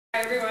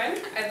Hi everyone,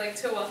 I'd like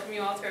to welcome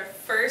you all to our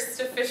first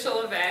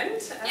official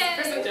event as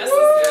Prison Justice.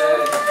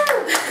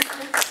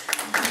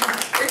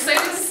 We're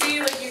excited to see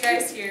you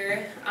guys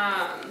here.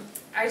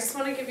 I just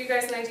want to give you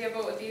guys an idea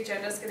about what the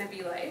agenda is going to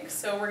be like.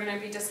 So we're going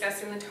to be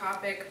discussing the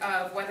topic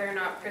of whether or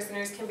not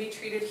prisoners can be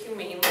treated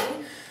humanely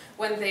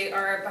when they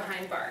are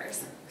behind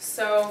bars.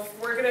 So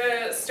we're going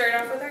to start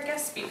off with our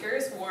guest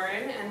speakers,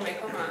 Warren and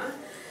Michael Ma,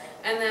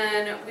 and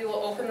then we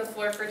will open the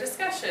floor for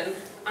discussion.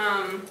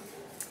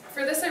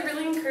 For this, I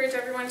really encourage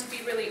everyone to be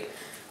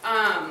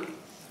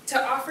to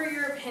offer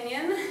your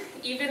opinion,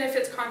 even if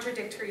it's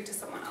contradictory to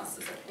someone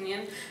else's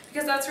opinion,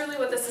 because that's really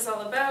what this is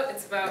all about.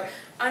 It's about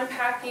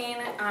unpacking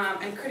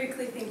and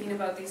critically thinking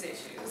about these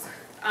issues.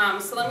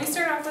 So let me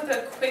start off with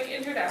a quick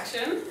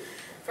introduction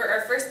for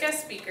our first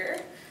guest speaker.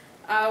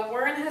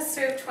 Warren has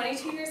served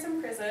 22 years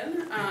in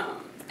prison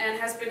and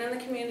has been in the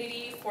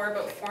community for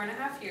about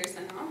 4.5 years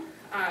now.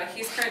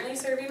 He's currently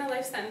serving a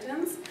life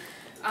sentence,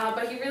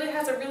 but he really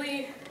has a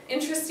really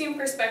interesting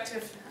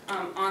perspective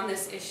on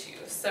this issue.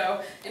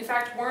 So, in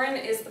fact, Warren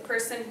is the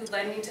person who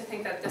led me to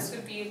think that this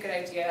would be a good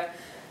idea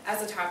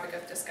as a topic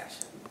of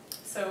discussion.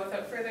 So,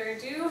 without further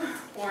ado,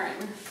 Warren.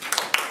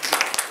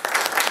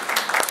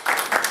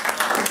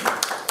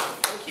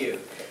 Thank you.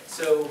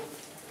 So,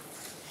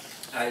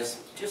 I was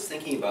just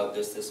thinking about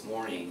this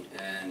morning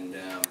and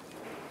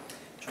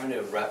trying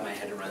to wrap my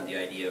head around the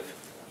idea of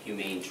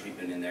humane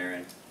treatment in there.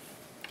 And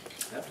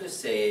I have to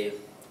say,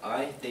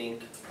 I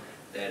think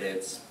that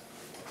it's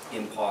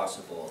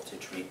impossible to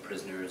treat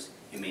prisoners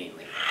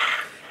humanely.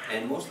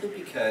 And mostly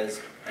because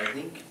I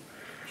think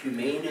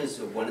humane is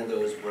one of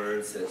those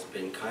words that's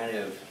been kind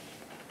of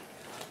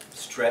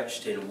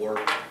stretched and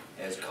warped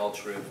as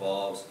culture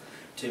evolves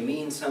to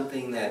mean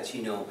something that's,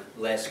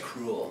 less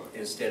cruel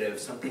instead of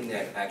something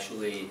that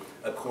actually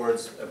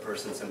accords a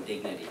person some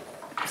dignity.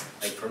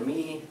 Like for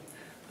me,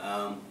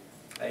 I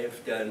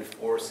have done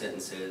 4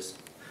 sentences.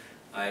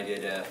 I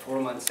did a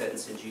 4-month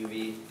sentence in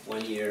juvie,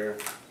 1 year,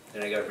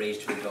 then I got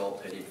raised to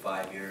adult, I did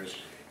 5 years,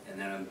 and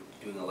then I'm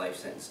doing a life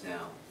sentence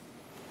now.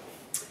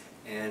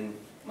 And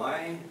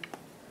my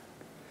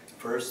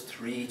first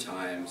 3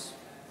 times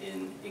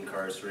in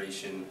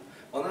incarceration,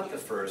 well, not the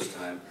first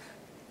time.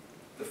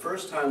 The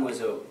first time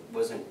was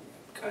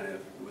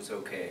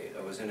okay.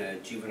 I was in a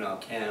juvenile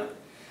camp.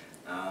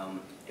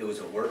 It was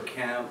a work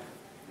camp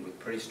with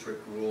pretty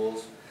strict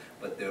rules,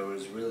 but there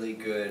was really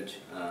good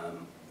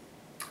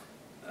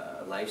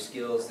life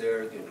skills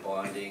there, good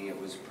bonding. It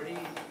was a pretty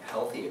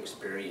healthy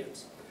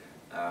experience.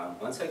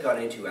 Once I got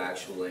into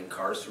actual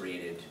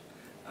incarcerated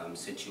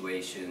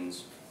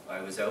situations,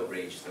 I was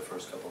outraged the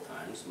first couple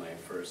times. My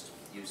first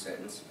youth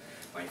sentence,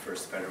 my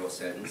first federal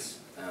sentence,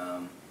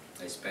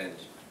 I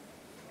spent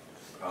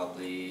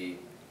probably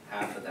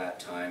half of that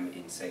time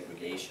in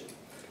segregation.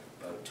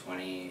 About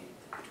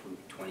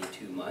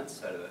 22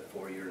 months out of a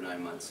 4-year,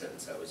 9-month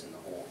sentence I was in the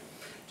hole.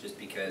 Just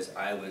because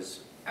I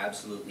was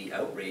absolutely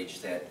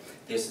outraged that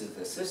this is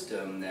the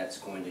system that's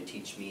going to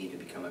teach me to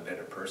become a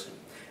better person.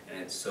 And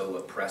it's so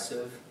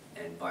oppressive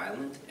and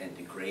violent and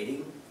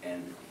degrading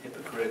and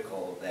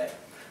hypocritical that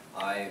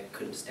I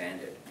couldn't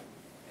stand it.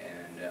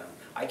 And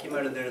I came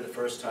out of there the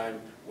first time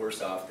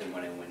worse off than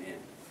when I went in.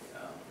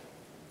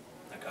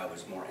 I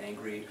was more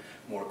angry,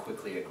 more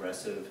quickly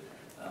aggressive,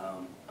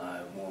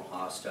 more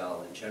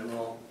hostile in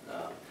general,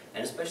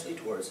 and especially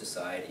towards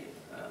society,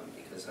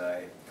 because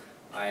I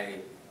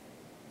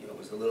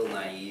was a little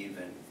naive,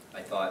 and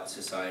I thought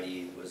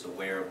society was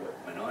aware of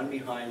what went on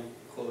behind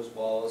closed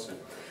walls, and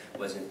it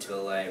wasn't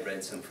until I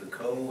read some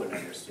Foucault and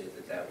understood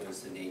that that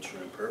was the nature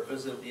and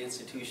purpose of the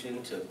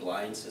institution, to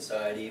blind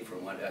society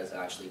from what is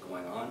actually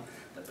going on,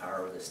 the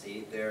power of the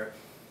state there,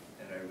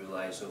 that I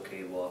realized,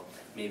 okay, well,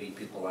 maybe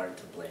people aren't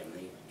to blame.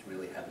 They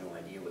really have no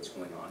idea what's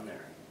going on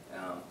there.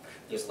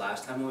 This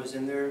last time I was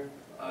in there,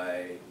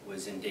 I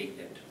was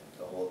indignant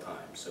the whole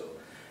time. So,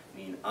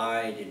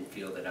 I didn't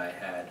feel that I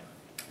had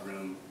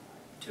room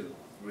to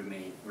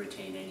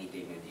retain any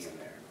dignity in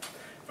there.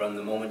 From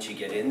the moment you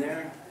get in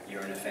there,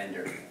 you're an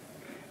offender.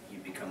 You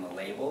become a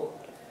label.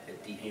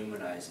 It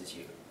dehumanizes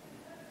you.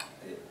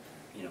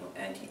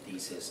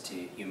 Antithesis to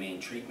humane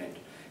treatment.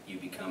 You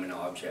become an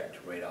object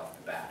right off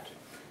the bat.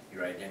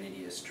 Your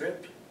identity is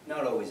stripped.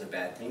 Not always a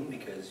bad thing,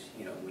 because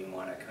we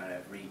want to kind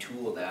of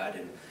retool that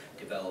and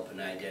develop an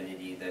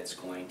identity that's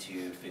going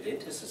to fit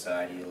into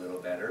society a little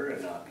better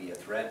and not be a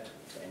threat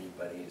to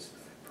anybody's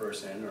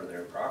person or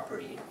their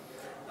property,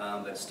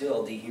 but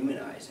still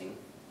dehumanizing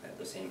at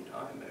the same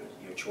time.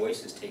 Your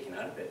choice is taken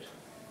out of it.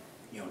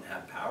 You don't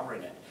have power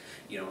in it.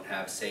 You don't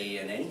have say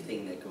in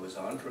anything that goes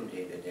on from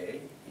day to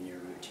day in your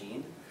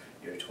routine.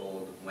 You're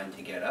told when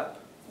to get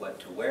up, what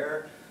to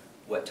wear,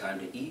 what time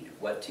to eat,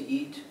 what to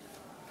eat,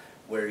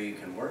 where you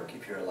can work,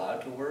 if you're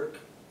allowed to work,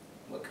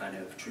 what kind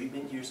of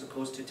treatment you're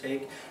supposed to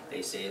take.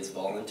 They say it's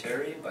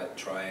voluntary, but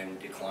try and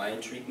decline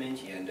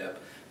treatment. You end up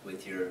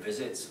with your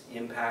visits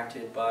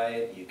impacted by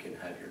it. You can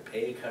have your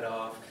pay cut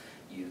off.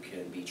 You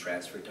can be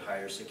transferred to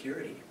higher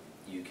security.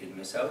 you can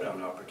miss out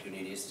on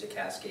opportunities to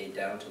cascade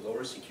down to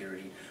lower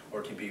security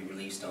or to be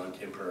released on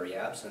temporary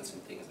absence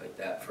and things like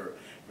that for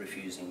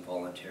refusing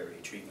voluntary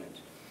treatment.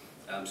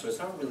 So it's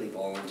not really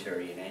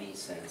voluntary in any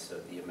sense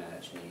of the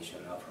imagination,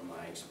 not from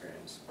my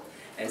experience.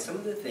 And some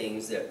of the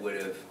things that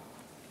would have,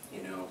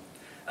 you know,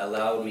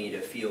 allowed me to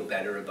feel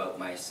better about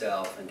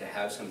myself and to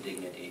have some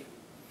dignity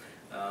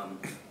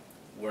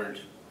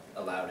weren't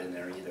allowed in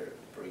there either.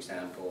 For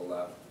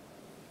example,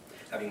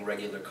 having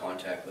regular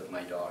contact with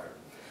my daughter.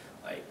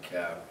 Like,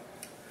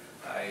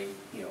 I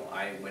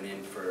went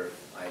in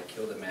I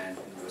killed a man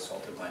who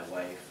assaulted my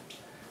wife,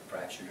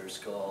 fractured her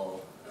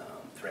skull,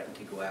 threatened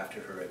to go after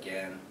her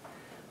again.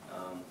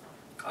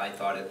 I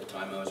thought at the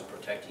time I was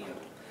protecting him.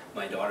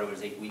 My daughter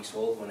was 8 weeks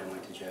old when I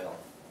went to jail,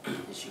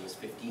 and she was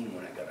 15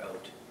 when I got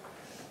out.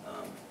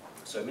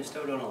 So I missed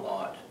out on a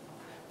lot.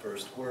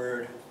 First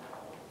word,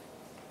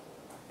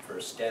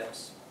 first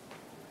steps,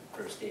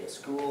 first day of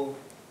school,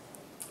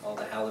 all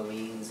the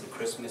Halloweens, the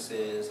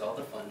Christmases, all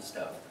the fun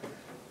stuff.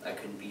 I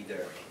couldn't be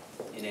there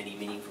in any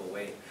meaningful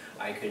way.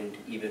 I couldn't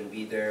even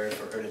be there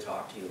for her to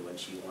talk to when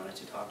she wanted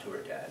to talk to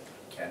her dad.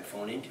 Can't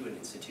phone into an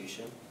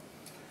institution.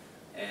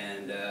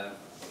 And you know,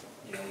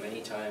 there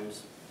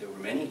were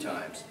many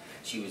times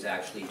she was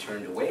actually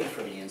turned away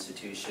from the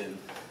institution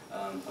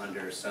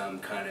under some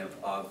kind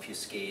of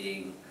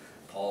obfuscating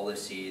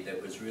policy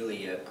that was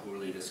really a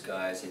poorly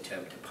disguised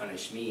attempt to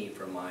punish me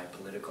for my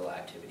political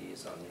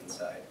activities on the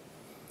inside.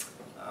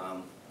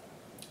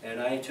 And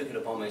I took it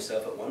upon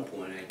myself at one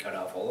point. I cut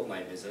off all of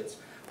my visits,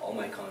 all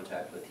my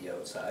contact with the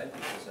outside,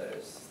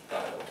 because I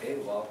thought, okay,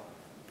 well,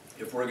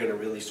 if we're going to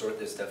really sort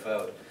this stuff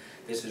out,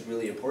 this is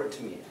really important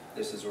to me.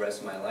 This is the rest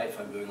of my life.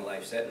 I'm doing a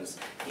life sentence.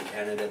 In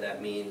Canada,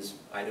 that means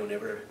I don't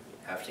ever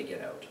have to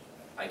get out.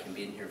 I can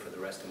be in here for the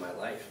rest of my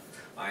life.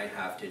 I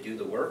have to do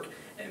the work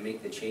and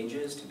make the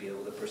changes to be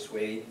able to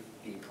persuade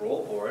the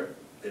parole board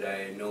that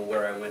I know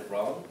where I went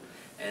wrong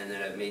and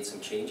that I've made some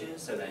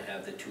changes and I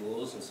have the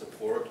tools and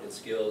support and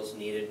skills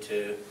needed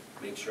to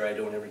make sure I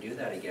don't ever do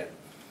that again.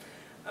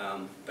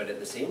 But at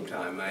the same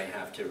time, I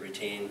have to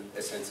retain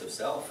a sense of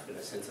self and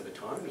a sense of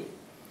autonomy.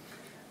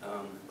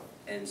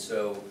 And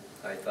so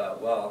I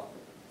thought, well,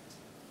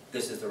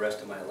 this is the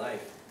rest of my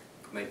life.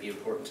 It might be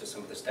important to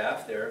some of the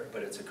staff there,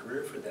 but it's a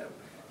career for them.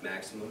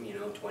 Maximum,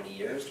 20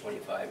 years,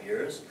 25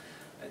 years.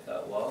 I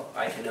thought, well,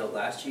 I can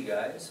outlast you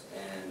guys,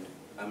 and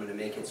I'm going to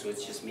make it so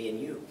it's just me and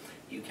you.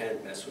 You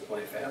can't mess with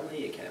my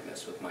family, you can't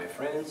mess with my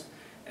friends,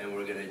 and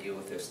we're going to deal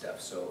with this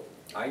stuff. So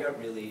I got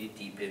really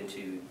deep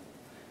into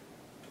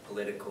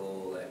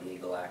political and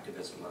legal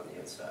activism on the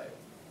inside.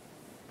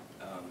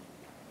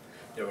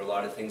 There were a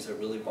lot of things that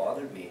really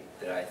bothered me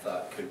that I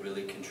thought could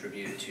really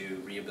contribute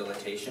to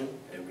rehabilitation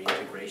and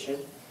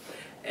reintegration.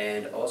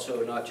 And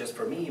also not just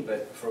for me,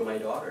 but for my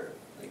daughter.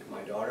 Like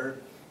my daughter,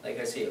 like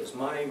I say, it was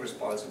my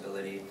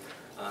responsibility.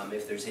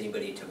 If there's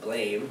anybody to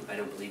blame, I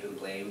don't believe in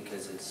blame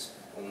because it's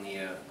only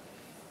a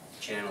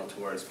channel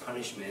towards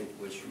punishment,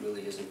 which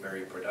really isn't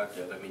very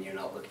productive. I mean, you're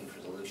not looking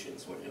for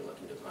solutions when you're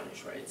looking to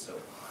punish, right? So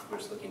we're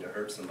just looking to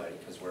hurt somebody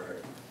because we're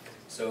hurt.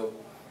 So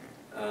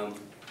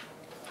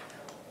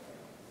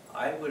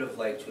I would have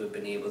liked to have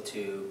been able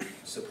to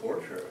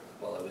support her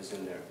while I was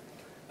in there.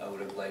 I would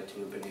have liked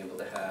to have been able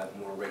to have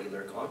more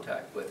regular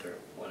contact with her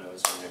when I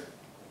was in there.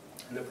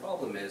 And the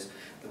problem is,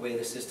 the way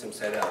the system's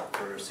set up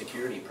for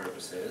security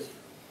purposes,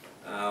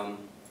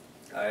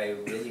 I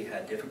really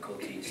had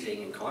difficulty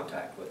staying in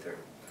contact with her.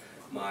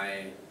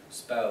 My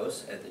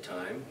spouse at the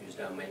time, who's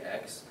now my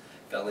ex,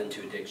 fell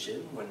into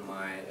addiction when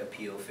my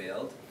appeal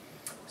failed.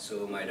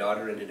 So my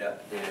daughter ended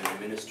up in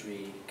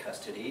ministry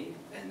custody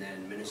and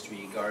then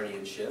ministry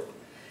guardianship,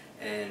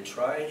 and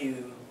try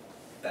to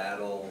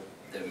battle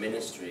the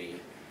ministry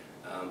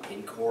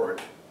in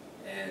court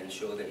and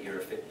show that you're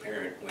a fit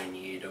parent when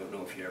you don't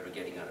know if you're ever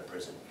getting out of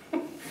prison.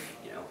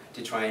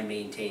 To try and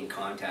maintain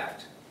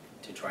contact,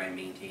 to try and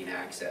maintain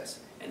access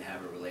and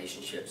have a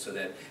relationship so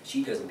that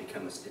she doesn't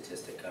become a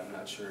statistic. I'm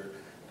not sure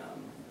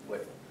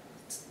what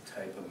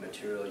type of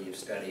material you've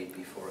studied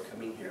before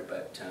coming here,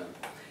 but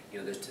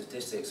the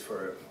statistics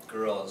for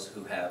girls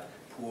who have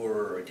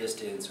poor or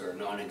distant or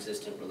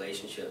non-existent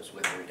relationships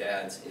with their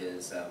dads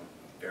is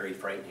very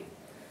frightening.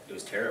 It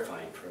was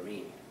terrifying for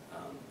me.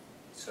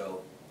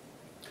 So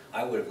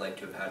I would have liked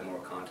to have had more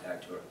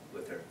contact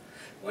with her.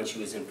 When she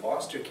was in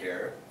foster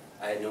care,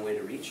 I had no way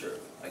to reach her.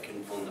 I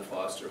couldn't phone the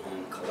foster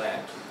home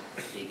collect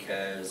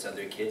because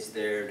other kids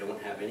there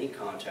don't have any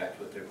contact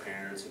with their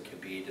parents. It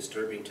could be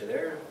disturbing to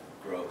their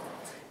growth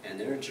and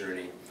their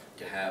journey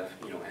to have,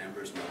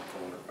 Amber's mom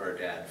phone or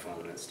dad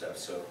phone and stuff.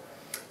 So,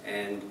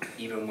 and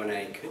even when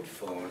I could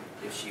phone,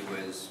 if she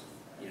was,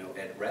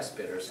 at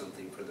respite or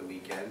something for the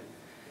weekend,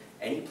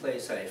 any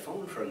place I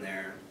phoned from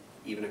there,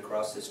 even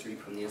across the street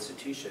from the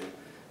institution,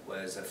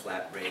 was a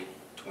flat rate,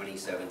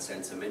 27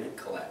 cents a minute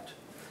collect.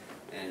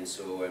 And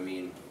so, I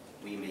mean,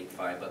 we make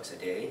 $5 a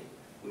day.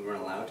 We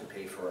weren't allowed to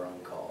pay for our own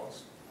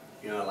calls.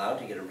 You're not allowed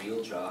to get a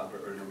real job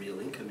or earn a real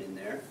income in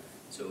there.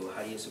 So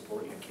how do you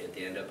support your kid?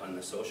 They end up on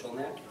the social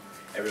net.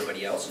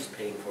 Everybody else is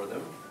paying for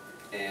them.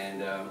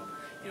 And,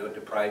 You know, it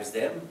deprives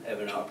them of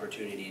an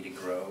opportunity to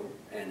grow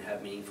and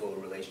have meaningful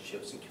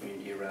relationships and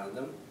community around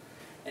them,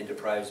 and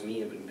deprives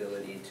me of an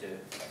ability to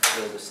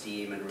build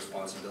esteem and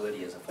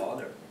responsibility as a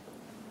father.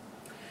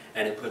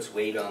 And it puts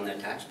weight on the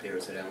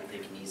taxpayers that I don't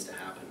think needs to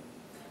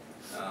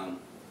happen.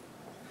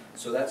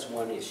 So that's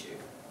one issue.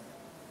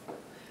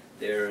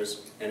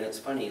 And it's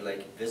funny,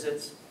 like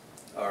visits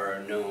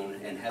are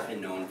known and have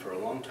been known for a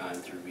long time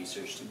through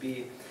research to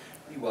be,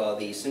 well,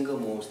 the single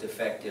most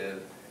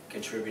effective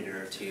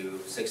contributor to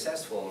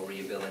successful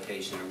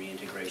rehabilitation or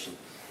reintegration.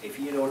 If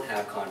you don't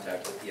have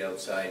contact with the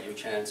outside, your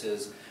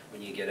chances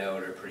when you get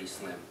out are pretty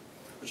slim,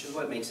 which is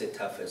what makes it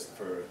toughest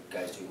for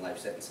guys doing life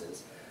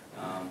sentences.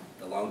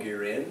 The longer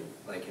you're in,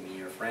 like, I mean,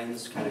 your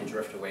friends kind of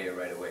drift away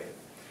right away.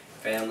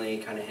 Family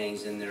kind of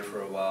hangs in there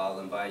for a while,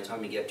 and by the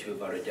time you get to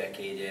about a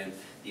decade in,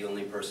 the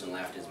only person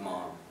left is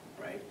mom,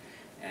 right?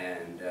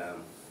 And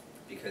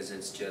because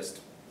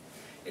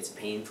it's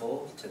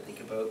painful to think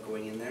about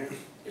going in there.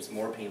 It's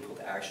more painful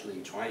to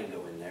actually try and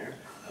go in there.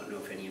 I don't know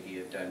if any of you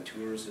have done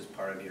tours as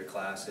part of your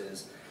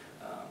classes,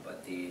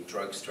 but the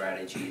drug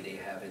strategy they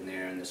have in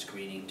there and the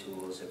screening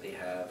tools that they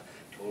have,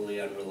 totally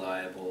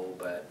unreliable,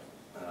 but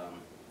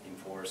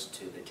enforced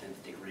to the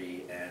 10th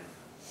degree, and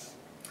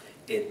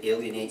it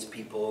alienates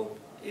people.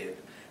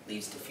 It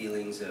leads to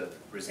feelings of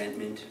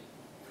resentment.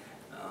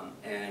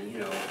 And you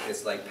know,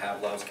 it's like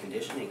Pavlov's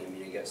conditioning. I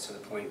mean, it gets to the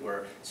point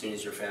where as soon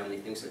as your family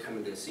thinks they're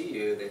coming to see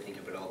you, they think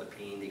about all the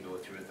pain they go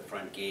through at the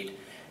front gate,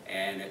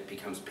 and it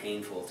becomes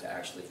painful to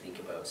actually think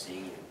about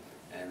seeing you,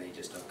 and they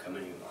just don't come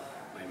anymore.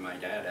 My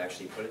dad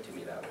actually put it to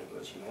me that way. He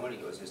goes, you know what? He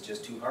goes, it's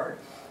just too hard.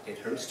 It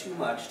hurts too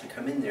much to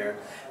come in there.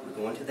 We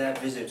go into that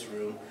visits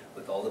room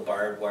with all the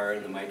barbed wire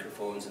and the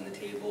microphones and the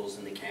tables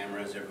and the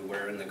cameras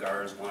everywhere and the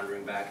guards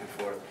wandering back and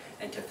forth,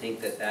 and to think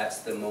that that's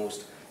the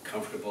most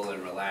comfortable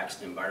and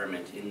relaxed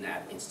environment in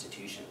that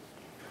institution.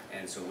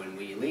 And so when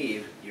we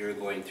leave, you're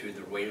going through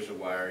the razor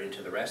wire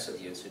into the rest of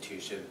the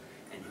institution,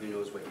 and who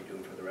knows what you're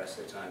doing for the rest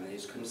of the time. They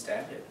just couldn't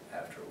stand it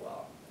after a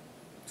while.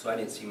 So I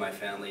didn't see my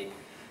family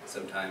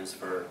sometimes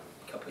for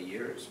a couple of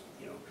years,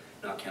 you know,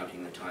 not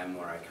counting the time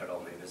where I cut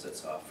all my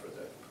visits off for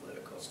the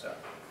political stuff.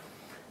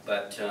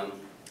 But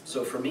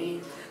so for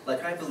me,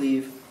 like, I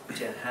believe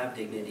to have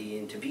dignity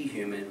and to be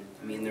human,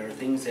 I mean, there are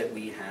things that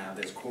we have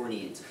as core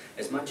needs.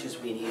 As much as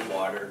we need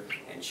water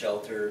and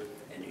shelter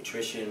and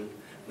nutrition,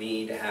 we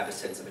need to have a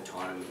sense of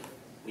autonomy.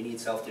 We need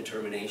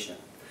self-determination.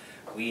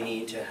 We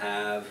need to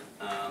have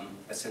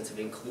a sense of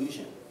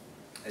inclusion,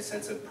 a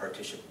sense of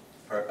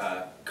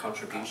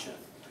contribution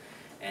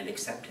and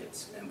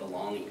acceptance and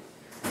belonging.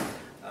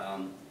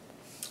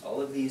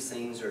 All of these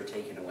things are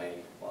taken away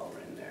while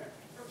we're in there.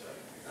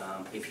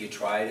 If you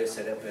try to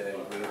set up a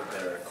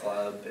group or a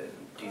club and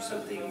do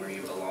something where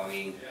you're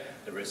belonging,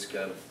 the risk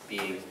of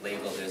being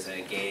labeled as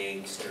a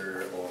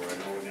gangster or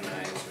an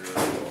organizer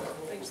or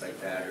things like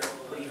that are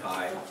pretty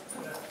high.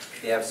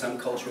 They have some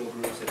cultural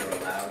groups that are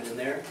allowed in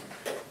there,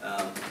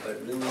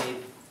 but really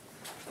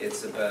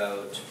it's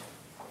about,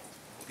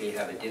 they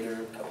have a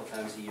dinner a couple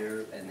times a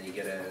year and they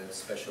get a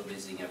special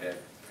visiting event,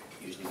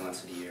 usually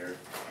once a year.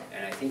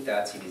 And I think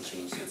that's even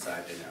changed since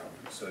I've been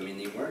out. So I mean,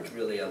 they weren't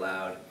really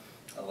allowed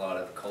a lot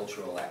of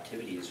cultural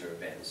activities or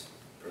events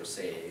per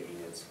se. I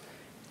mean, it's,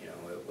 you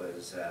know, it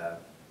was,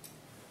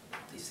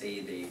 they say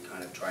they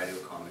kind of try to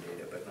accommodate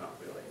it, but not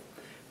really.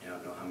 I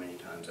don't know how many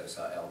times I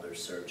saw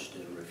elders searched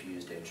and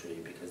refused entry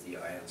because the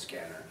ion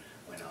scanner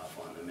went off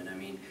on them. And I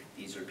mean,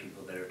 these are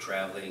people that are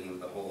traveling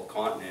the whole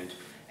continent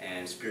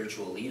and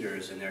spiritual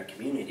leaders in their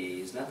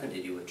communities, nothing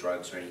to do with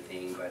drugs or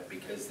anything, but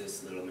because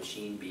this little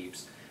machine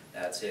beeps,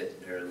 that's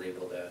it. They're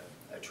labeled a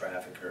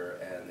trafficker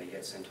and they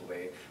get sent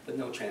away with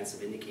no chance to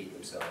vindicate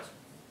themselves.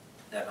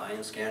 That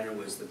ion scanner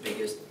was the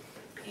biggest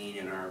pain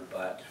in our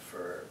butt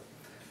for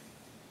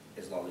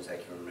as long as I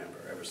can remember,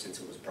 ever since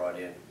it was brought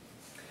in.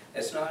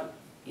 It's not,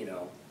 you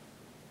know,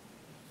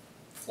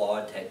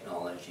 flawed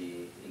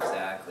technology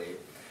exactly.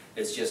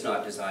 It's just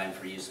not designed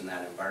for use in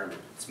that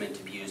environment. It's meant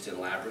to be used in a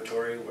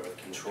laboratory where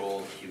it's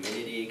controlled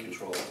humidity,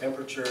 controlled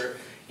temperature,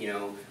 you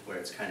know, where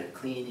it's kind of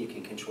clean. You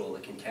can control the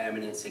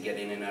contaminants that get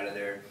in and out of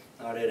there.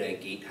 Not at a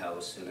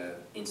gatehouse in an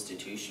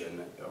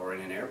institution or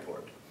in an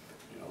airport.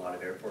 You know, a lot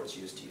of airports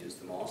used to use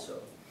them also.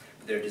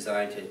 But they're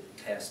designed to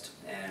test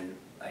and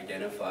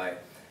identify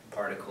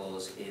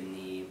particles in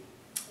the,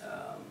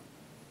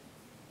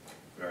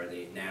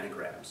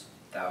 nanograms,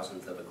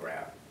 thousandth of a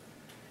gram.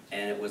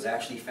 And it was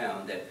actually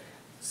found that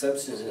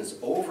substances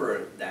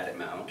over that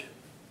amount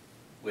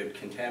would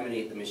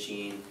contaminate the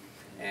machine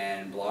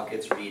and block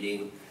its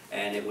reading,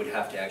 and it would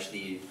have to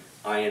actually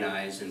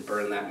ionize and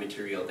burn that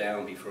material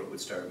down before it would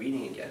start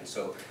reading again.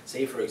 So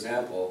say, for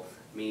example,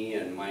 me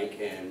and Mike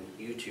and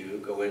you two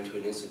go into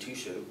an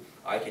institution,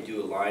 I could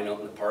do a line out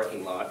in the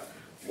parking lot,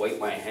 wipe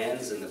my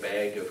hands in the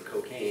bag of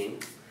cocaine,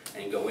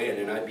 and go in,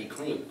 and I'd be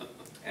clean.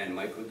 And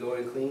Mike would go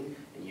in clean,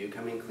 and you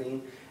come in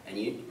clean, and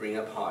you'd bring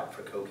up hot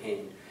for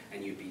cocaine,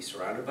 and you'd be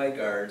surrounded by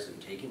guards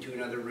and taken to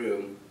another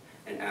room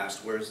and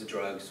asked, where's the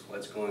drugs,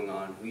 what's going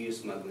on, who are you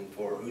smuggling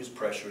for, who's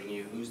pressuring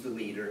you, who's the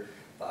leader,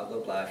 blah, blah,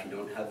 blah. If you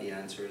don't have the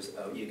answers,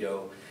 out you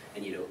go,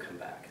 and you don't come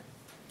back.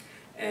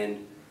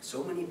 And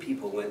so many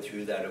people went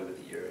through that over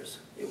the years.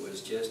 It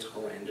was just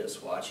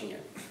horrendous watching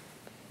it.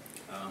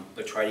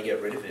 But try to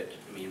get rid of it.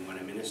 I mean, when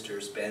a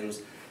minister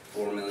spends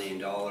 $4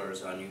 million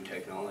on new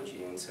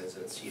technology and says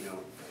it's, you know,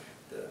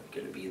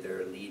 going to be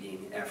their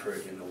leading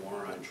effort in the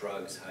war on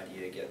drugs, how do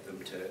you get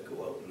them to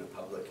go out in the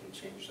public and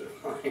change their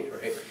mind,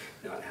 right?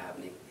 Not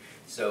happening.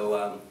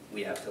 So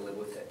we have to live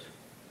with it.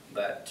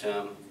 But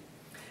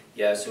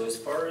yeah, so as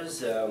far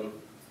as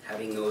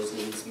having those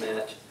needs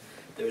met,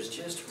 there's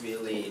just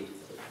really,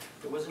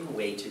 there wasn't a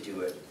way to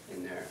do it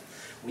in there.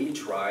 We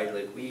tried,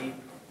 like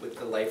with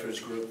the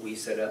Lifers group, we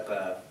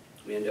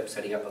ended up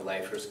setting up a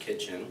Lifers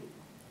kitchen.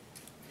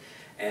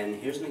 And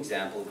here's an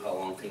example of how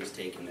long things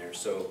take in there.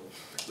 So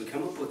we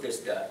come up with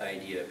this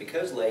idea,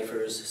 because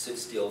lifers sit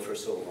still for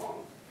so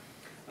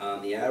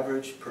long, the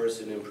average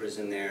person in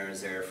prison there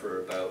is there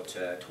for about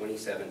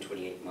 27,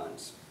 28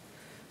 months.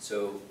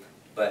 So,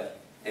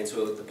 and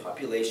so the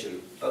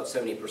population, about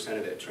 70%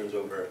 of it turns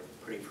over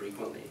pretty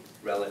frequently,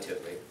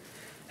 relatively.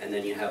 And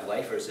then you have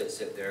lifers that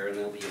sit there and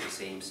they'll be in the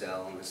same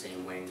cell, in the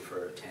same wing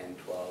for 10,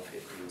 12,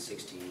 15,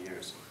 16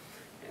 years.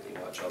 And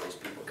they watch all these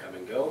people come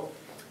and go.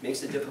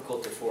 Makes it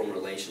difficult to form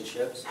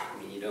relationships. I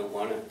mean, you don't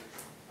want to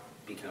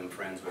become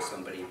friends with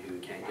somebody who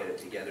can't get it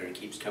together and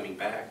keeps coming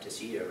back to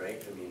see you,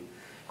 right? I mean,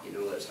 you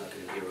know that's not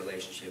going to be a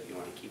relationship you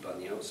want to keep on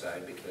the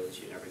outside because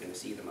you're never going to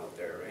see them out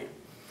there, right?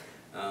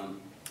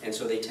 And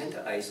so they tend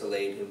to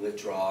isolate and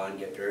withdraw and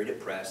get very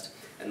depressed.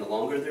 And the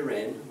longer they're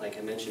in, like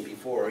I mentioned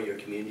before, your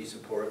community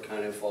support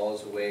kind of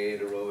falls away,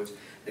 it erodes.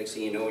 Next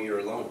thing you know, you're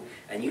alone.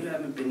 And you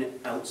haven't been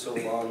out so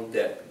long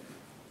that,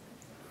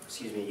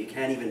 excuse me, you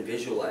can't even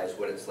visualize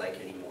what it's like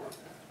anymore.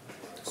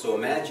 So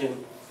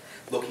imagine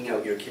looking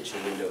out your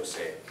kitchen window,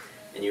 say,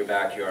 in your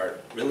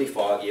backyard, really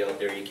foggy out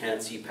there, you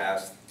can't see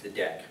past the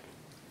deck.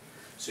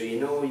 So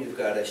you know you've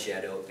got a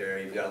shed out there,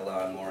 you've got a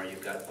lawnmower,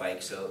 you've got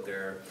bikes out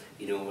there,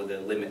 you know where the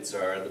limits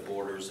are, the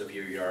borders of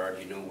your yard,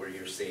 you know where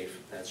you're safe,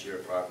 that's your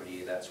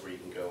property, that's where you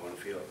can go and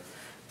feel.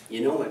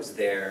 You know it's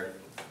there,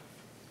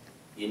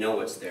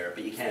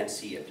 but you can't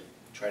see it.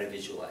 Try to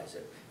visualize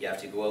it. You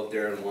have to go out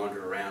there and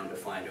wander around to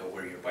find out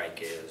where your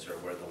bike is or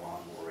where the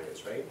lawnmower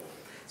is, right?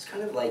 It's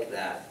kind of like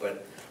that,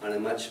 but on a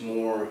much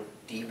more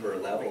deeper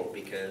level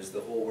because the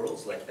whole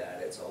world's like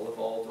that. It's all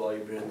evolved while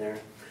you've been in there.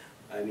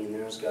 I mean,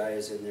 there's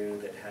guys in there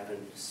that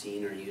haven't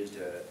seen or used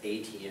an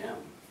ATM,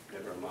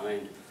 never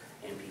mind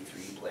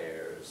MP3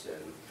 players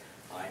and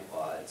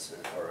iPods,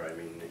 or I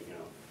mean, you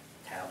know,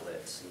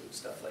 tablets and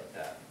stuff like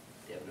that.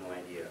 They have no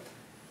idea.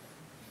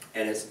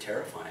 And it's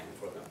terrifying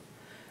for them.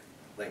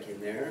 Like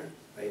in there,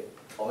 right,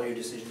 all your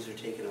decisions are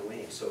taken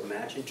away. So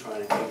imagine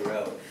trying to figure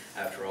out,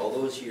 after all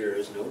those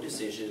years, no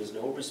decisions,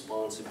 no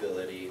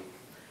responsibility,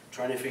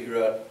 trying to figure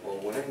out, well,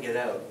 when I get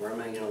out, where am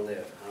I going to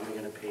live? How am I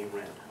going to pay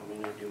rent? How am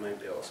I going to do my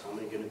bills? How am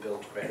I going to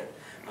build credit?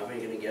 How am I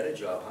going to get a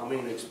job? How am I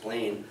going to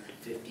explain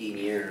 15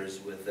 years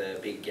with a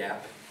big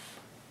gap?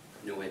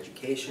 No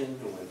education,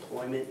 no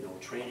employment, no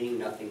training,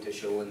 nothing to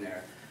show in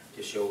there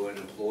to show an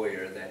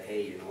employer that,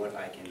 hey, you know what,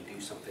 I can do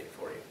something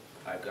for you.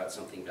 I've got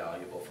something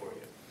valuable for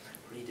you.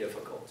 Pretty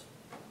difficult.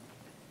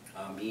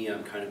 Me,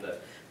 I'm kind of a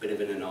bit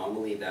of an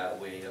anomaly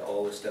that way.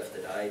 All the stuff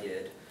that I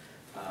did,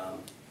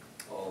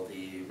 all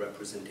the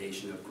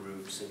representation of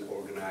groups and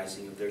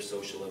organizing of their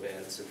social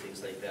events and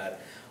things like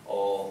that,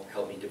 all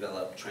helped me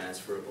develop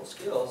transferable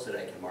skills that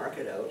I can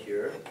market out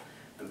here.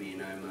 I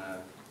mean,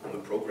 I'm a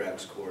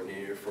programs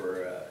coordinator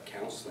for a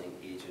counseling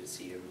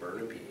agency in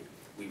Burnaby.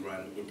 We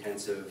run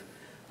intensive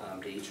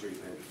day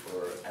treatment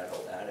for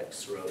adult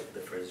addicts throughout the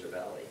Fraser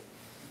Valley.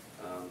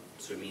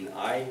 So I mean,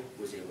 I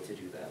was able to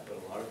do that, but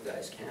a lot of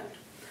guys can't.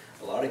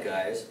 A lot of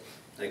guys,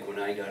 like when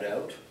I got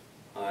out,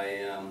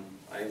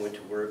 I went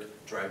to work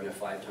driving a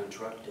 5-ton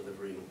truck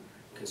delivering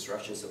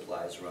construction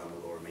supplies around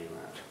the Lower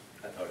Mainland.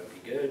 I thought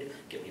it'd be good,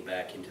 get me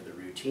back into the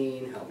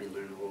routine, help me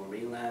learn the Lower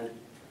Mainland.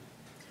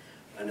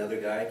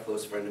 Another guy,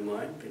 close friend of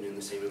mine, been in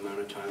the same amount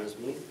of time as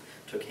me,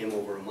 took him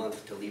over a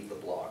month to leave the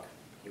block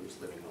he was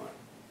living on.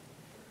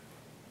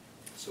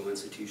 So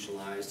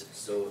institutionalized,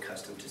 so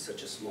accustomed to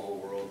such a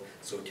small world,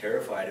 so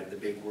terrified of the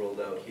big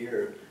world out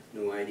here,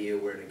 no idea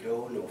where to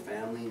go, no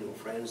family, no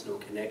friends, no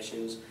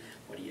connections.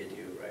 What do you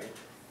do, right?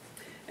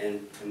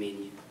 And I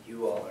mean,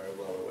 you all are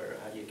well aware,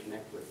 how do you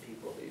connect with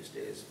people these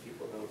days?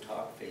 People don't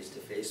talk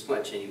face-to-face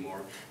much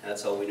anymore.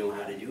 That's all we know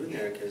how to do in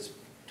there because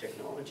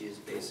technology is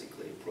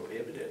basically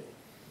prohibited.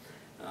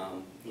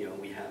 You know,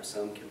 we have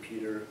some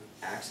computer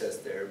access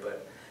there,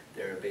 but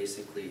they're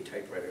basically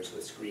typewriters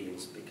with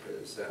screens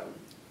because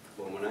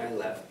well, when I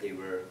left, they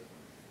were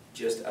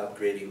just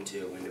upgrading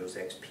to Windows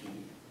XP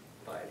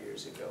 5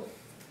 years ago.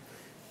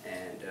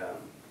 And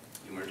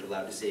you weren't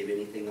allowed to save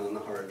anything on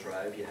the hard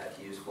drive. You had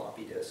to use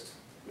floppy disks.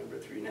 Remember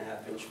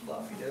 3.5-inch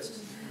floppy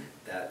disks?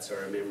 That's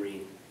our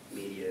memory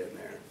media in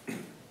there.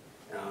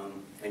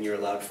 And you're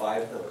allowed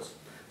 5 of those.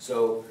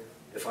 So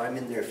if I'm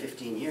in there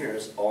 15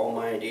 years, all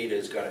my data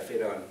has got to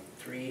fit on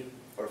 3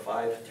 or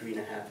 5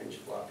 3.5-inch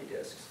floppy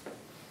disks.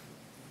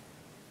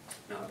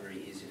 Not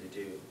very easy to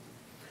do.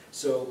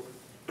 So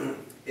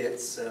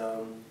it's,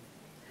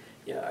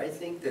 yeah, I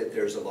think that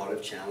there's a lot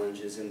of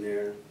challenges in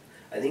there.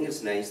 I think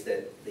it's nice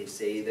that they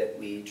say that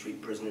we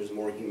treat prisoners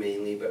more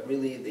humanely, but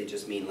really they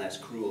just mean less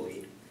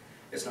cruelly.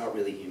 It's not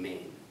really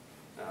humane.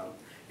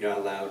 You're not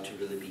allowed to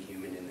really be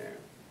human in there.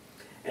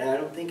 And I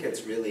don't think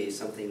it's really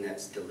something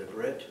that's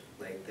deliberate,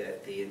 like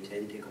that they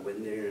intend to go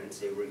in there and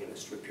say we're going to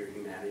strip your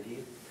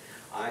humanity.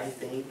 I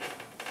think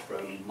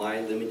from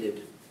my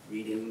limited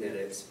reading that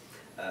it's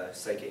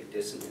psychic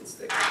dissonance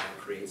that kind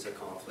of creates a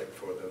conflict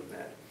for them,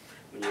 that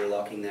when you're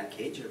locking that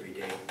cage every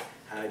day,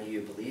 how do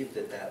you believe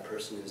that that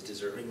person is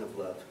deserving of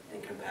love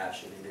and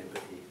compassion and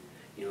empathy?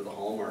 You know, the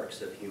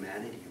hallmarks of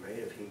humanity,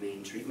 right, of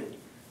humane treatment,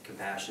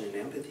 compassion and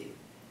empathy.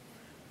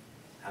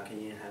 How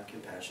can you have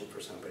compassion for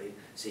somebody?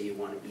 Say you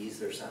want to ease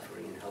their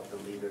suffering and help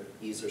them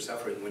ease their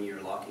suffering when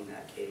you're locking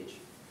that cage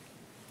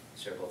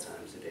several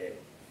times a day.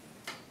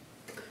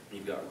 And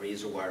you've got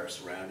razor wire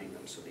surrounding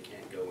them so they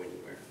can't go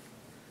anywhere.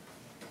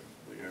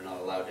 When you're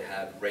not allowed to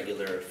have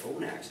regular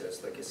phone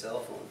access like a cell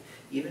phone.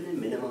 Even in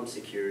minimum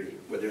security,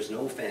 where there's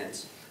no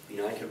fence, you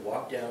know, I could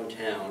walk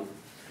downtown,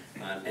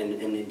 and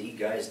indeed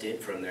guys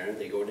did from there.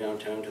 They go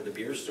downtown to the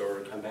beer store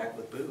and come back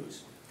with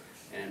booze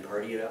and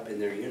party it up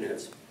in their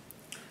units.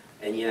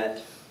 And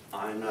yet,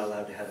 I'm not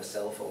allowed to have a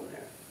cell phone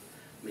there.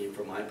 I mean,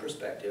 from my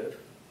perspective,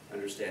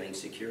 understanding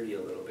security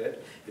a little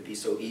bit, it'd be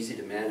so easy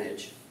to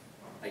manage.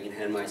 I can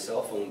hand my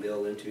cell phone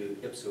bill into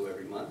IPSO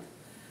every month.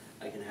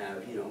 I can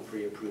have, you know,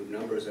 pre-approved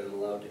numbers that I'm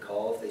allowed to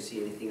call. If they see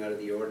anything out of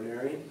the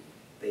ordinary,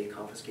 they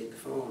confiscate the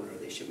phone, or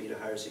they ship me to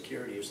higher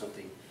security or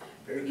something.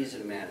 Very easy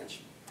to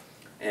manage.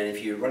 And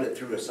if you run it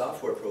through a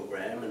software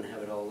program and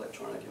have it all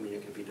electronic, I mean,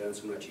 it can be done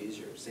so much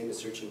easier. Same as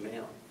searching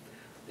mail.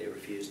 They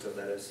refuse to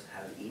let us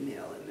have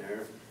email in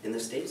there. In the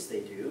States they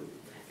do.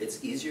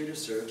 It's easier to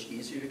search,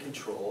 easier to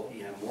control.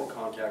 You have more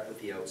contact with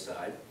the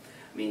outside.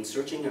 I mean,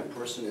 searching a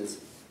person's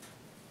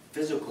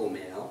physical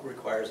mail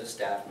requires a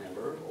staff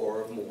member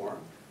or more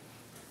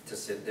to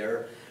sit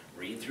there,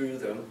 read through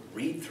them,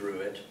 read through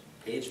it,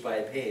 page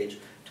by page,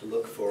 to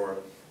look for,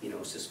 you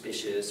know,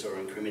 suspicious or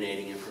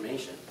incriminating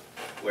information.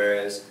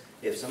 Whereas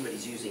if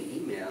somebody's using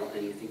email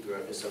and you think they're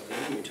up to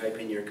something, you type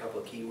in your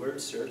couple of keywords,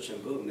 search,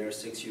 and boom, there's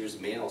 6 years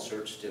mail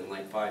searched in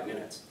like 5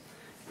 minutes.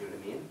 You know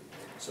what I mean?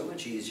 So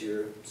much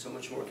easier, so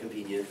much more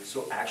convenient,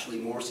 so actually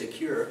more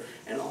secure,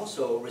 and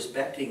also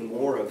respecting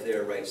more of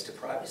their rights to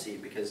privacy,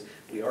 because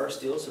we are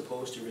still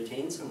supposed to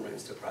retain some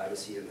rights to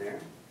privacy in there,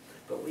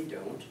 but we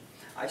don't.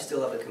 I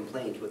still have a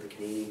complaint with the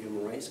Canadian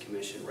Human Rights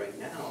Commission right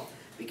now,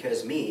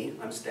 because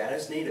I'm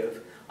status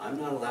native, I'm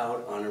not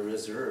allowed on a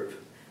reserve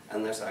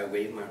unless I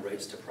waive my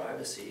rights to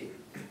privacy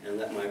and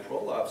let my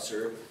parole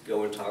officer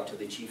go and talk to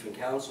the chief and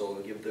counsel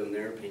and give them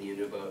their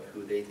opinion about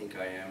who they think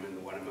I am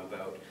and what I'm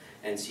about,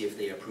 and see if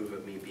they approve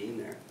of me being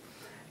there.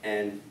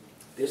 And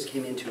this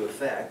came into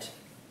effect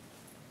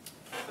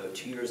about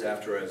 2 years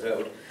after I was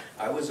out.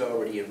 I was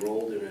already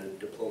enrolled in a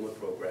diploma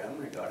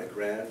program. I got a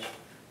grant,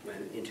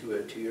 went into a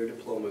 2-year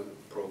diploma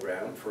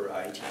program for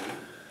IT,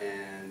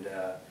 and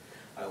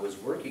I was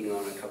working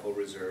on a couple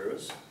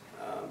reserves.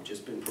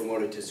 Just been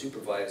promoted to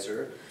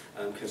supervisor,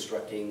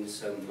 constructing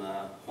some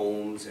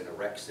homes and a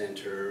rec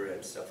center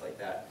and stuff like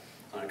that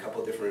on a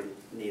couple different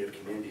Native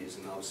communities.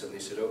 And all of a sudden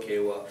they said, okay,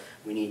 well,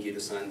 we need you to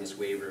sign this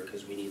waiver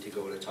because we need to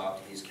go to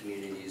talk to these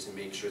communities and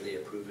make sure they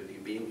approve of you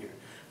being here.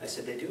 I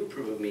said, they do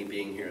approve of me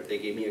being here. They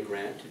gave me a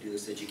grant to do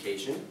this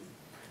education,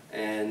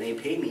 and they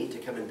pay me to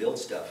come and build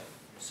stuff.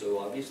 So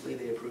obviously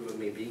they approve of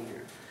me being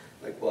here.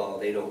 Like, well,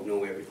 they don't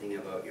know everything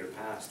about your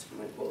past. I'm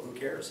like, well, who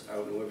cares? I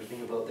don't know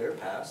everything about their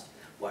past.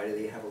 Why do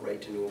they have a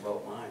right to know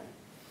about mine?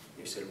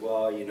 They said,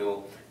 well, you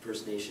know,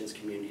 First Nations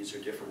communities are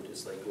different.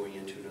 It's like going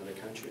into another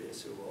country. I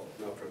said, well,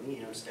 not for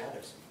me, I'm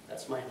status.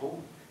 That's my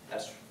home.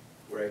 That's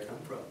where I come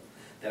from.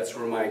 That's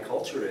where my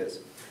culture is.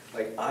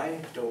 Like, I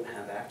don't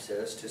have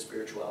access to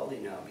spirituality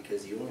now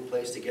because the only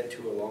place to get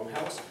to a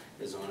longhouse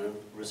is on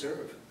a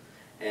reserve.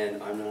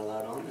 And I'm not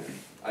allowed on there.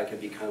 I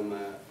could become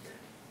a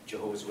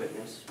Jehovah's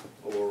Witness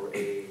or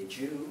a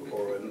Jew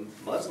or a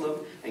Muslim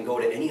and go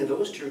to any of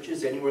those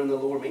churches anywhere in the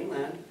Lower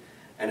Mainland,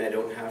 and I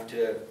don't have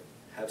to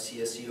have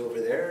CSC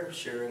over there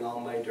sharing all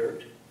my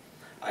dirt.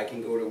 I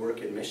can go to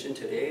work in Mission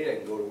today, I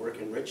can go to work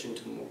in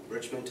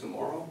Richmond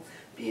tomorrow,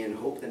 be in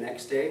Hope the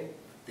next day.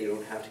 They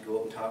don't have to go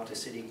up and talk to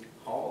City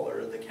Hall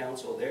or the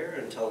council there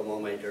and tell them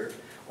all my dirt,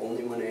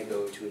 only when I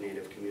go to a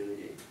Native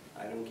community.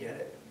 I don't get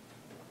it.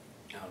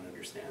 I don't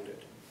understand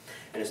it.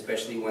 And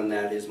especially when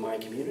that is my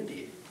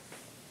community,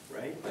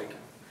 right? Like,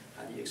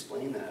 how do you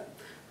explain that?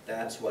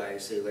 That's why I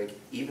say, like,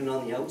 even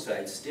on the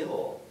outside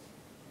still,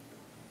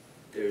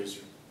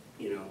 there's,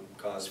 you know,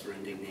 cause for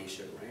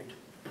indignation,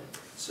 right?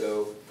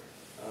 So,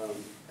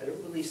 I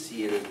don't really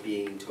see it as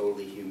being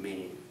totally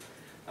humane.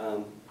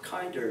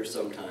 Kinder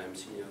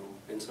sometimes, you know,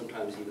 and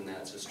sometimes even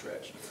that's a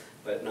stretch,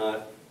 but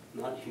not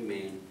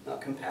humane,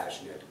 not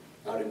compassionate,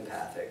 not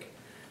empathic.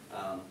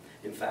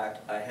 In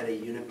fact, I had a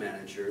unit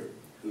manager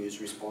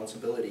whose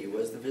responsibility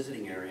was the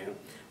visiting area.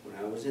 When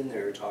I was in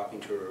there talking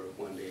to her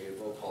one day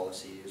about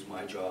policy, it was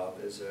my job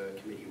as a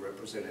committee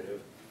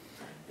representative,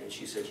 And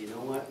she said, you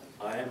know what,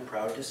 I am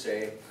proud to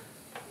say,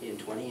 in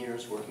 20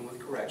 years working with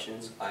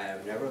corrections, I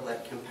have never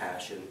let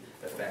compassion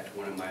affect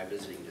one of my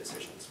visiting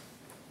decisions.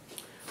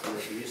 I'm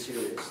like, are you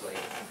serious? Like,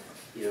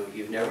 you know,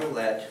 you've never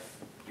let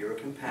your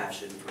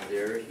compassion for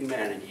their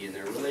humanity and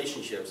their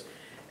relationships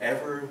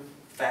ever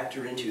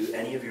factor into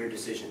any of your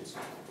decisions.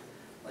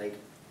 Like,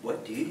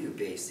 what do you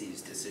base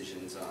these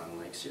decisions on?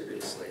 Like,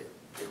 seriously,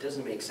 it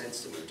doesn't make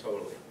sense to me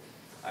totally.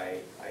 I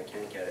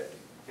can't get it.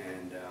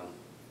 And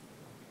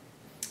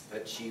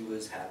but she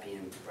was happy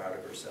and proud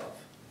of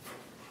herself.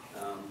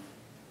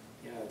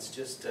 Yeah, it's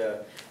just,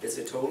 it's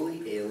a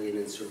totally alien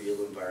and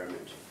surreal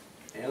environment.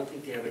 I don't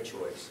think they have a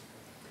choice.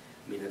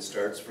 I mean, it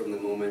starts from the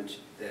moment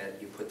that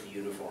you put the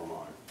uniform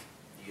on.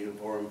 The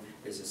uniform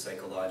is a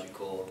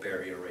psychological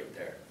barrier right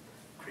there.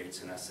 It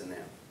creates an us and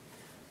them.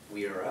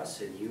 We are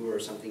us and you are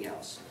something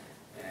else.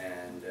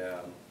 And,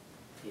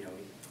 you know,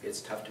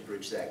 it's tough to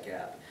bridge that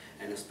gap.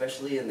 And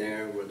especially in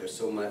there where there's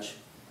so much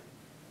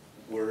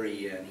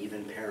worry and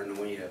even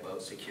paranoia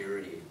about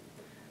security.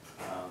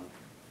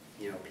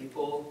 You know,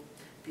 people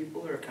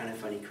are kind of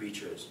funny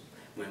creatures.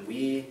 When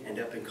we end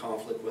up in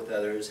conflict with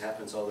others,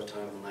 happens all the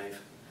time in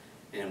life,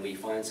 and we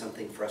find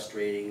something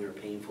frustrating or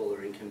painful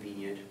or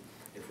inconvenient,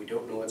 if we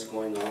don't know what's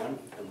going on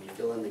and we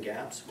fill in the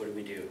gaps, what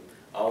do?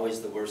 Always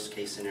the worst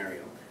case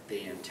scenario.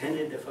 They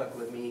intended to fuck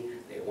with me,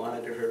 they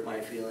wanted to hurt my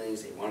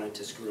feelings, they wanted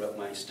to screw up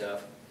my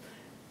stuff,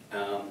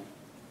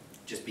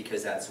 just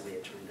because that's the way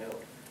it turned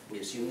out. We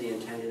assume they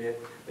intended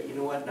it, but you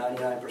know what,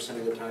 99%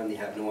 of the time they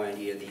have no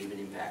idea they even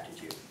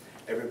impacted you.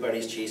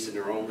 Everybody's chasing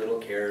their own little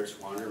carrots,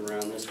 wandering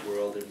around this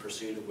world in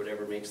pursuit of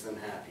whatever makes them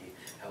happy,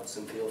 helps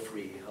them feel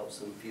free, helps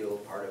them feel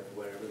part of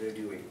whatever they're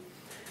doing.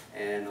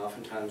 And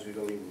oftentimes we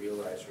don't even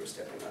realize we're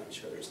stepping on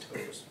each other's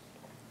toes.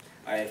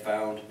 I have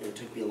found, and it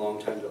took me a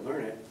long time to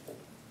learn it,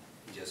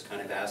 you just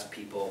kind of ask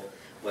people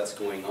what's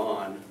going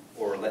on,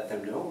 or let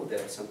them know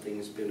that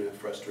something's been a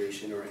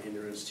frustration or a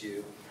hindrance to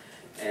you.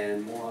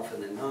 And more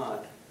often than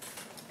not,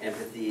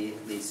 empathy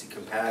leads to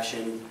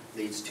compassion,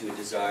 leads to a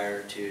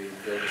desire to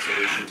build a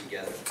solution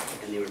together,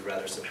 and they would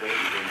rather support you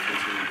than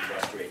continue to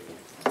frustrate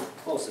you,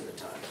 most of the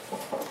time.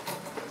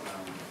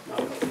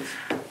 Not always,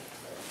 but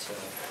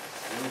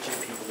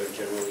religious people are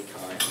generally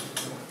kind.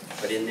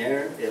 But in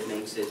there, it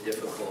makes it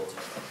difficult.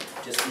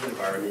 Just the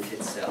environment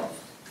itself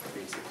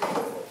makes it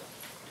difficult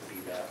to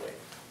be that way.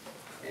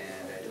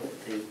 And I don't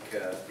think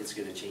it's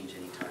going to change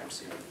anytime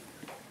soon.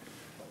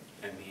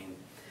 I mean,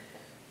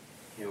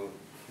 you know,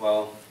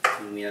 well,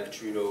 we have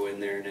Trudeau in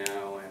there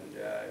now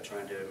and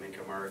trying to make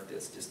a mark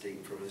that's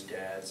distinct from his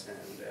dad's.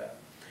 And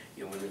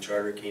you know, when the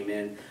charter came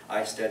in,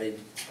 I studied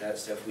that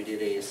stuff. We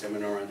did a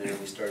seminar on there.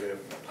 We started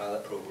a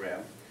pilot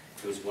program.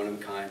 It was one of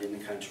a kind in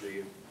the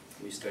country.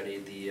 We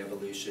studied the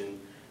evolution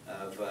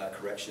of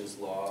corrections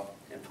law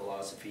and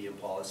philosophy and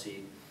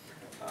policy,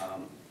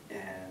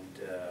 and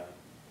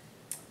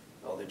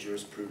all the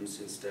jurisprudence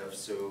and stuff.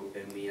 So,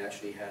 and we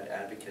actually had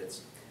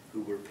advocates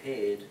who were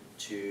paid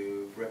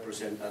to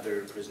represent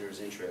other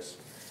prisoners' interests,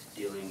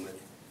 dealing with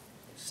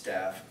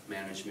staff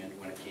management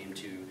when it came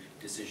to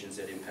decisions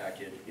that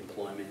impacted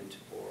employment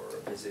or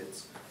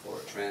visits or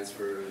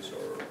transfers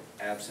or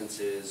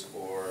absences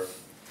or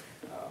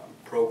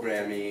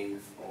programming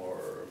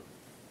or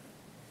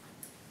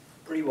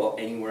pretty well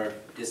anywhere,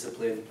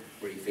 discipline,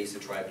 where you face a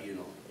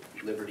tribunal,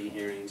 liberty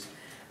hearings.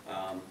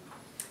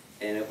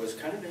 And it was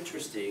kind of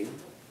interesting.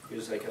 It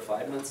was like a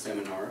 5-month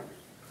seminar.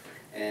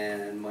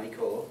 And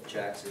Michael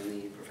Jackson,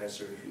 the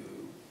professor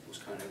who was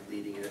kind of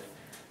leading it,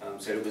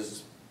 said it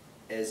was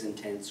as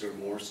intense or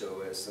more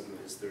so as some of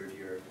his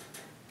third-year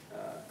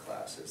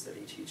classes that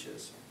he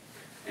teaches.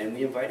 And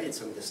we invited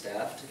some of the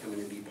staff to come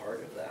in and be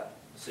part of that,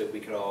 so that we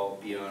could all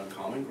be on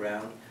common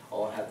ground,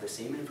 all have the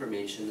same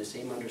information, the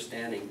same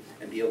understanding,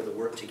 and be able to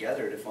work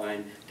together to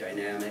find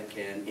dynamic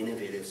and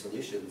innovative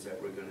solutions that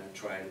we're going to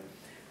try and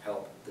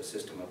help the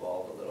system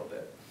evolve a little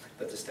bit.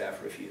 But the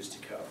staff refused to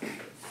come.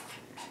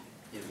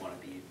 Didn't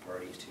want to be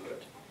parties to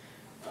it.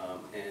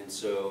 And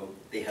so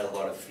they had a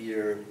lot of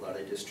fear, a lot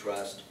of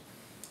distrust,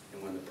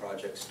 and when the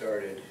project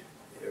started,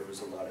 there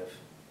was a lot of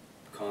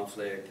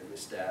conflict, and the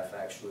staff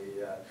actually,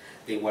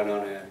 they went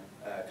on a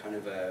kind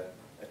of a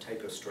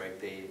type of strike.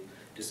 They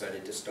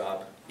decided to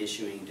stop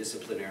issuing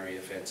disciplinary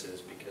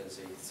offenses because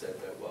they said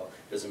that, well,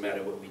 it doesn't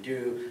matter what we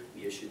do,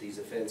 we issue these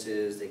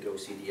offenses, they go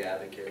see the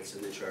advocates,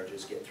 and the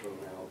charges get thrown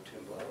out,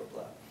 and blah, blah,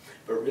 blah.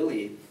 But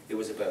really, it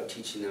was about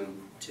teaching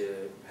them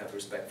to have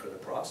respect for the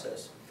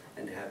process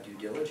and to have due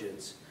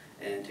diligence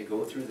and to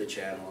go through the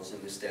channels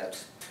and the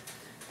steps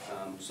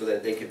so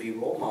that they could be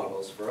role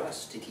models for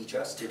us, to teach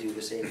us to do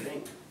the same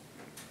thing.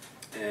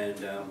 And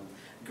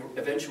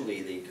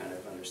eventually they kind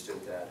of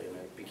understood that, and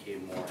it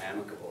became more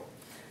amicable.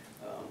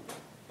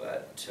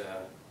 But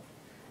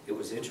it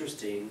was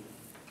interesting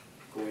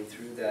going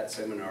through that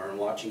seminar and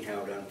watching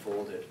how it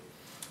unfolded.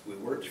 We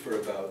worked for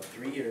about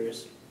 3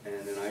 years,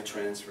 and then I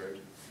transferred.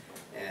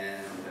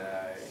 And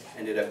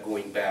ended up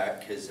going back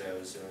because I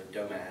was a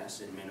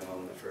dumbass in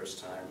minimum the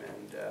first time,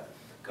 and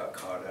got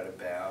caught out of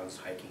bounds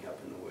hiking up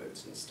in the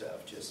woods and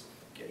stuff, just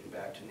getting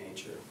back to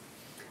nature.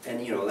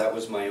 And you know, that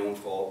was my own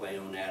fault, my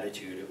own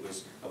attitude.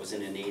 I was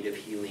in a native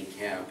healing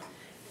camp,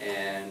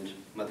 and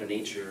Mother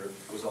Nature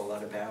was all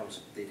out of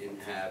bounds. They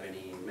didn't have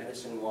any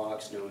medicine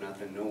walks, no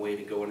nothing, no way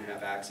to go and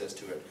have access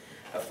to it.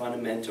 A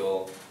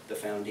fundamental, the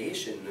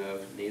foundation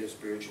of native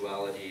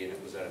spirituality, and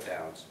it was out of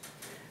bounds.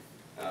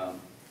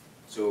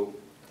 So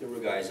there were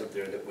guys up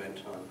there that went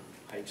on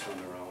hikes on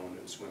their own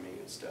and swimming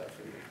and stuff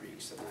in the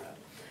creeks and that.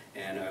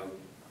 And I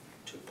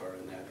took part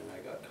in that, and I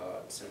got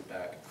caught and sent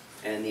back.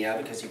 And the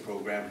advocacy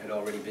program had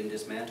already been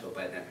dismantled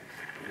by then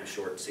in a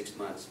short 6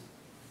 months.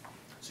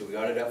 So we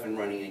got it up and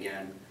running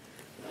again.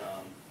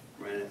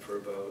 Ran it for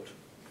about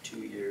 2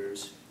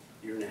 years,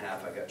 year and a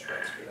half. I got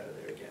transferred out of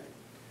there again.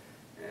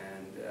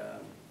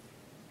 And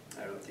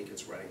I don't think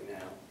it's running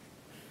now,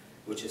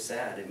 which is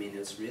sad. I mean,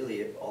 it's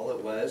really all it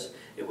was.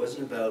 It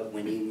wasn't about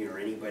winning or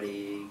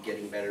anybody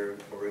getting better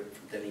or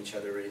than each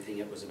other or anything.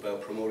 It was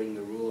about promoting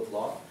the rule of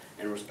law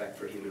and respect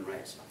for human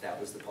rights. That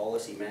was the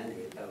policy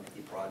mandate of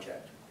the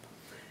project.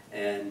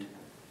 And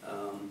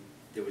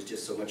there was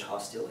just so much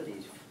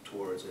hostility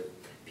towards it.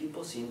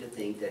 People seem to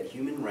think that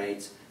human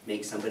rights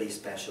make somebody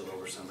special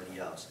over somebody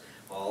else.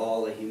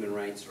 All the human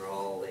rights are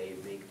all, they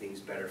make things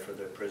better for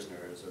the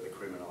prisoners or the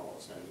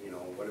criminals, and you know,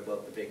 what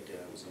about the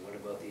victims, and what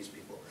about these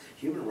people?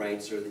 Human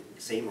rights are the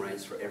same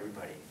rights for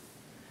everybody.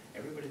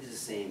 Everybody's the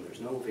same. There's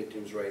no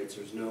victims' rights,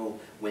 there's no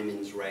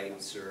women's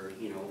rights, or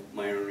you know,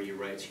 minority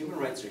rights. Human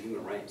rights are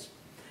human rights.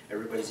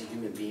 Everybody's a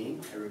human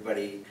being.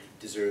 Everybody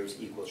deserves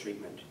equal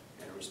treatment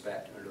and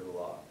respect under the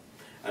law.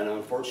 And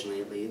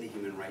unfortunately, the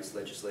human rights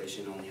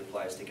legislation only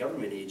applies to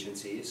government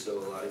agencies, so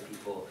a lot of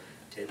people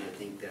tend to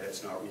think that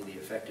it's not really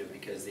effective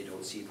because they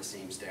don't see the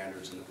same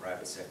standards in the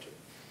private sector.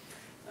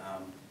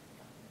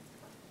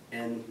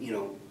 And, you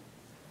know,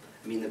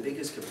 I mean, the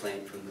biggest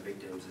complaint from the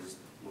victims is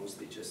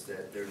mostly just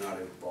that they're not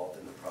involved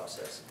in the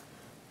process.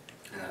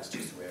 And that's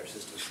just the way our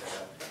system's set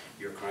up.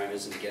 Your crime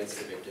isn't against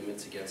the victim,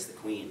 it's against the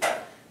queen.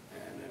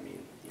 And I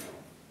mean, you know,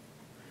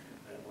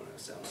 I don't want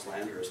to sound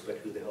slanderous, but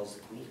who the hell's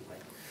the queen?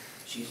 Like,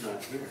 she's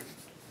not here.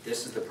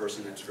 This is the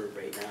person that's hurt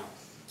right now,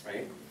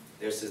 right?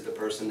 This is the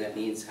person that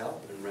needs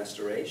help and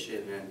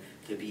restoration and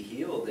to be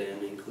healed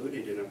and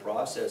included in a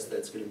process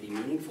that's going to be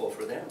meaningful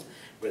for them,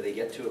 where they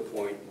get to a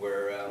point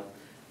where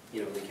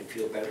you know, they can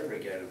feel better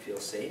again and feel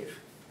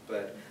safe.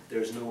 But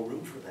there's no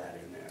room for that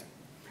in there.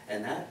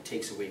 And that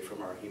takes away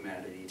from our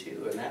humanity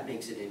too, and that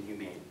makes it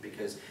inhumane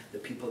because the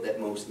people that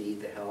most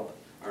need the help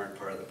aren't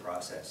part of the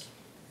process.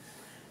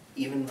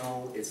 Even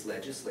though it's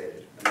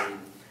legislated. I mean,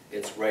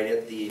 it's right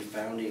at the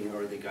founding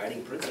or the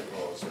guiding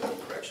principles of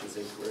the Corrections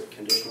and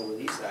Conditional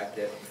Release Act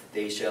that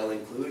they shall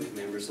include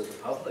members of the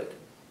public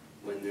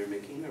when they're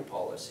making their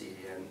policy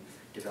and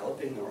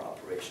developing their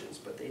operations,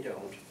 but they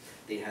don't.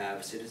 They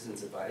have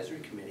citizens advisory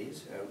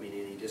committees. I don't mean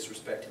any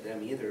disrespect to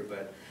them either,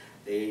 but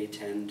they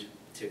tend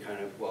to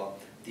kind of, well,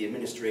 the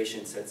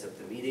administration sets up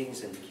the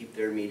meetings and keep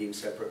their meetings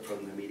separate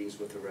from the meetings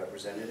with the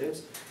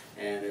representatives,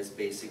 and it's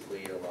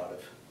basically a lot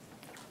of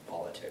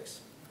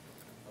politics.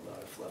 A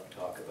lot of fluff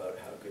talk about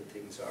how good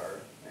things are,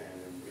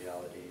 and in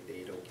reality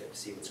they don't get to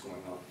see what's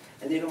going on.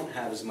 And they don't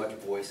have as much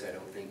voice, I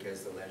don't think,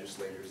 as the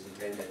legislators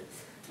intended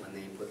when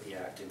they put the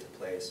act into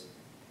place.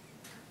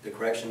 The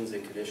Corrections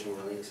and Conditional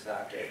Release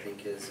Act, I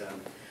think, is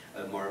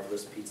a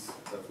marvelous piece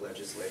of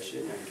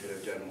legislation and could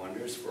have done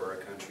wonders for our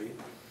country.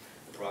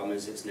 The problem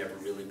is it's never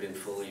really been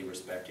fully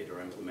respected or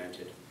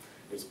implemented.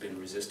 It's been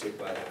resisted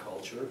by the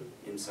culture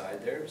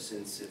inside there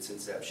since its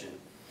inception.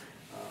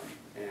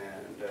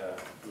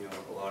 You know,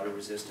 a lot of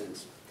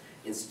resistance.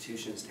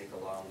 Institutions take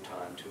a long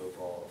time to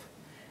evolve,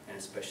 and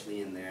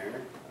especially in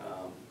there,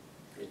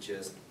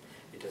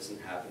 it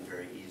doesn't happen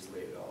very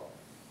easily at all.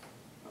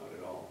 Not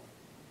at all.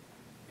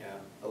 Yeah,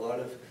 a lot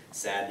of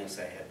sadness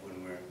I had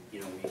when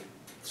we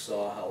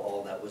saw how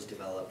all that was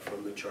developed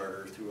from the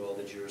charter through all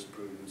the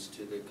jurisprudence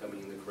to the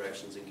coming in the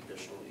Corrections and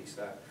Conditional Release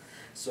Act.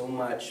 So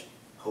much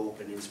hope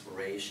and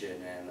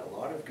inspiration and a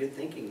lot of good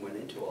thinking went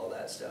into all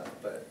that stuff,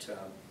 but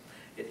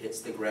it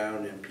hits the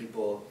ground and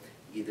people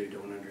either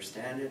don't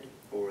understand it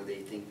or they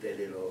think that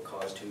it'll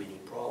cause too many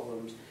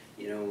problems.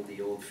 You know,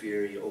 the old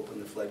fear, you open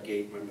the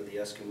floodgate, remember the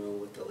Eskimo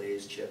with the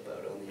Lay's chip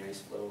out on the ice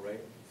floe, right?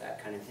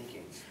 That kind of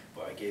thinking.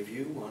 If I give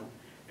you one,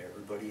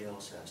 everybody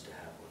else has to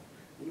have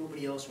one.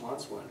 Nobody else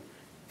wants one.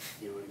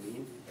 You know what I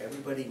mean?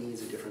 Everybody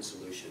needs a different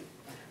solution.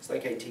 It's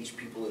like I teach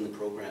people in the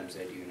programs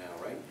I do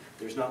now, right?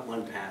 There's not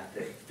one path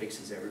that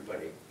fixes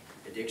everybody.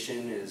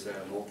 Addiction is a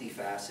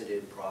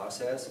multifaceted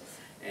process,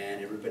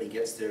 and everybody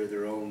gets there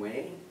their own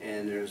way,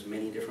 and there's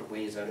many different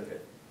ways out of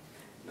it.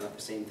 Not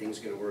the same thing's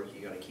going to work.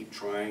 You got to keep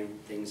trying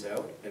things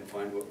out and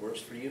find what works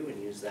for you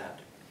and use that,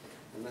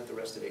 and let the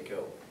rest of it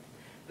go.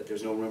 But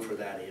there's no room for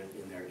that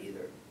in there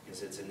either,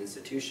 because it's an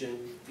institution,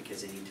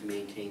 because they need to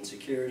maintain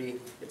security.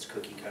 It's a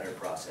cookie cutter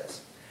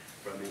process,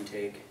 from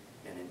intake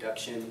and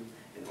induction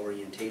and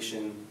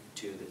orientation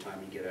to the time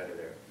you get out of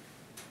there.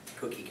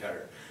 Cookie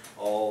cutter.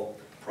 All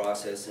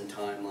process and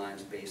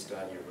timelines based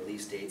on your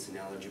release dates and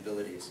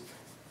eligibilities.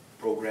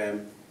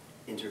 Program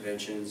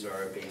interventions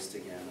are based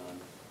again on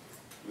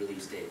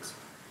release dates,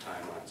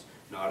 timelines.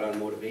 not on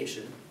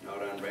motivation,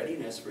 not on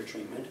readiness for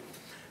treatment.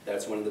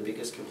 That's one of the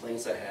biggest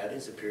complaints I had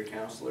as a peer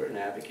counselor, an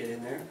advocate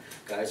in there.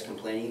 Guys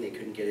complaining they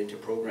couldn't get into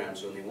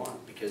programs when they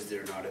want because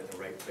they're not at the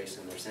right place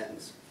in their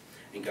sentence.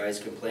 And guys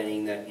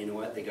complaining that, you know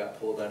what, they got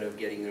pulled out of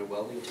getting their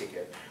welding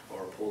ticket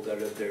or pulled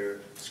out of their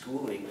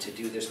schooling to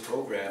do this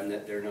program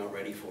that they're not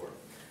ready for.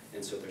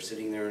 And so they're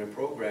sitting there in a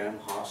program,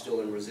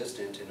 hostile and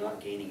resistant and not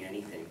gaining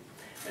anything.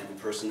 And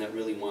the person that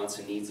really wants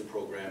and needs the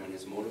program and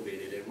is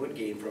motivated and would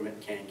gain from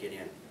it can't get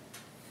in.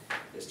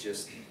 It's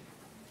just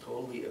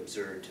totally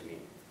absurd to me.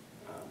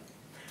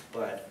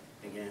 But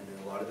again,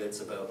 a lot of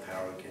it's about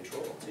power and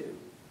control too.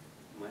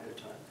 Am I out of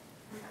time?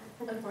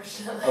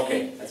 Unfortunately.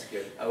 Okay, that's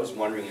good. I was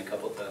wondering a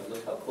couple times,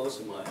 look how close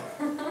am I?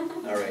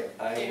 All right,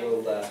 I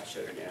will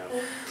shut her down.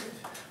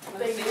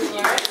 Thank you,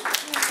 Lauren.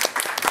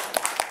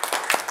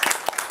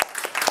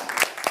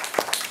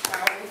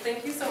 Wow, well,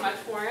 thank you so much,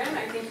 Warren.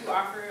 I think you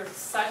offer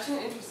such an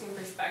interesting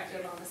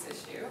perspective on this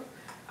issue.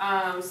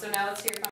 So now let's hear from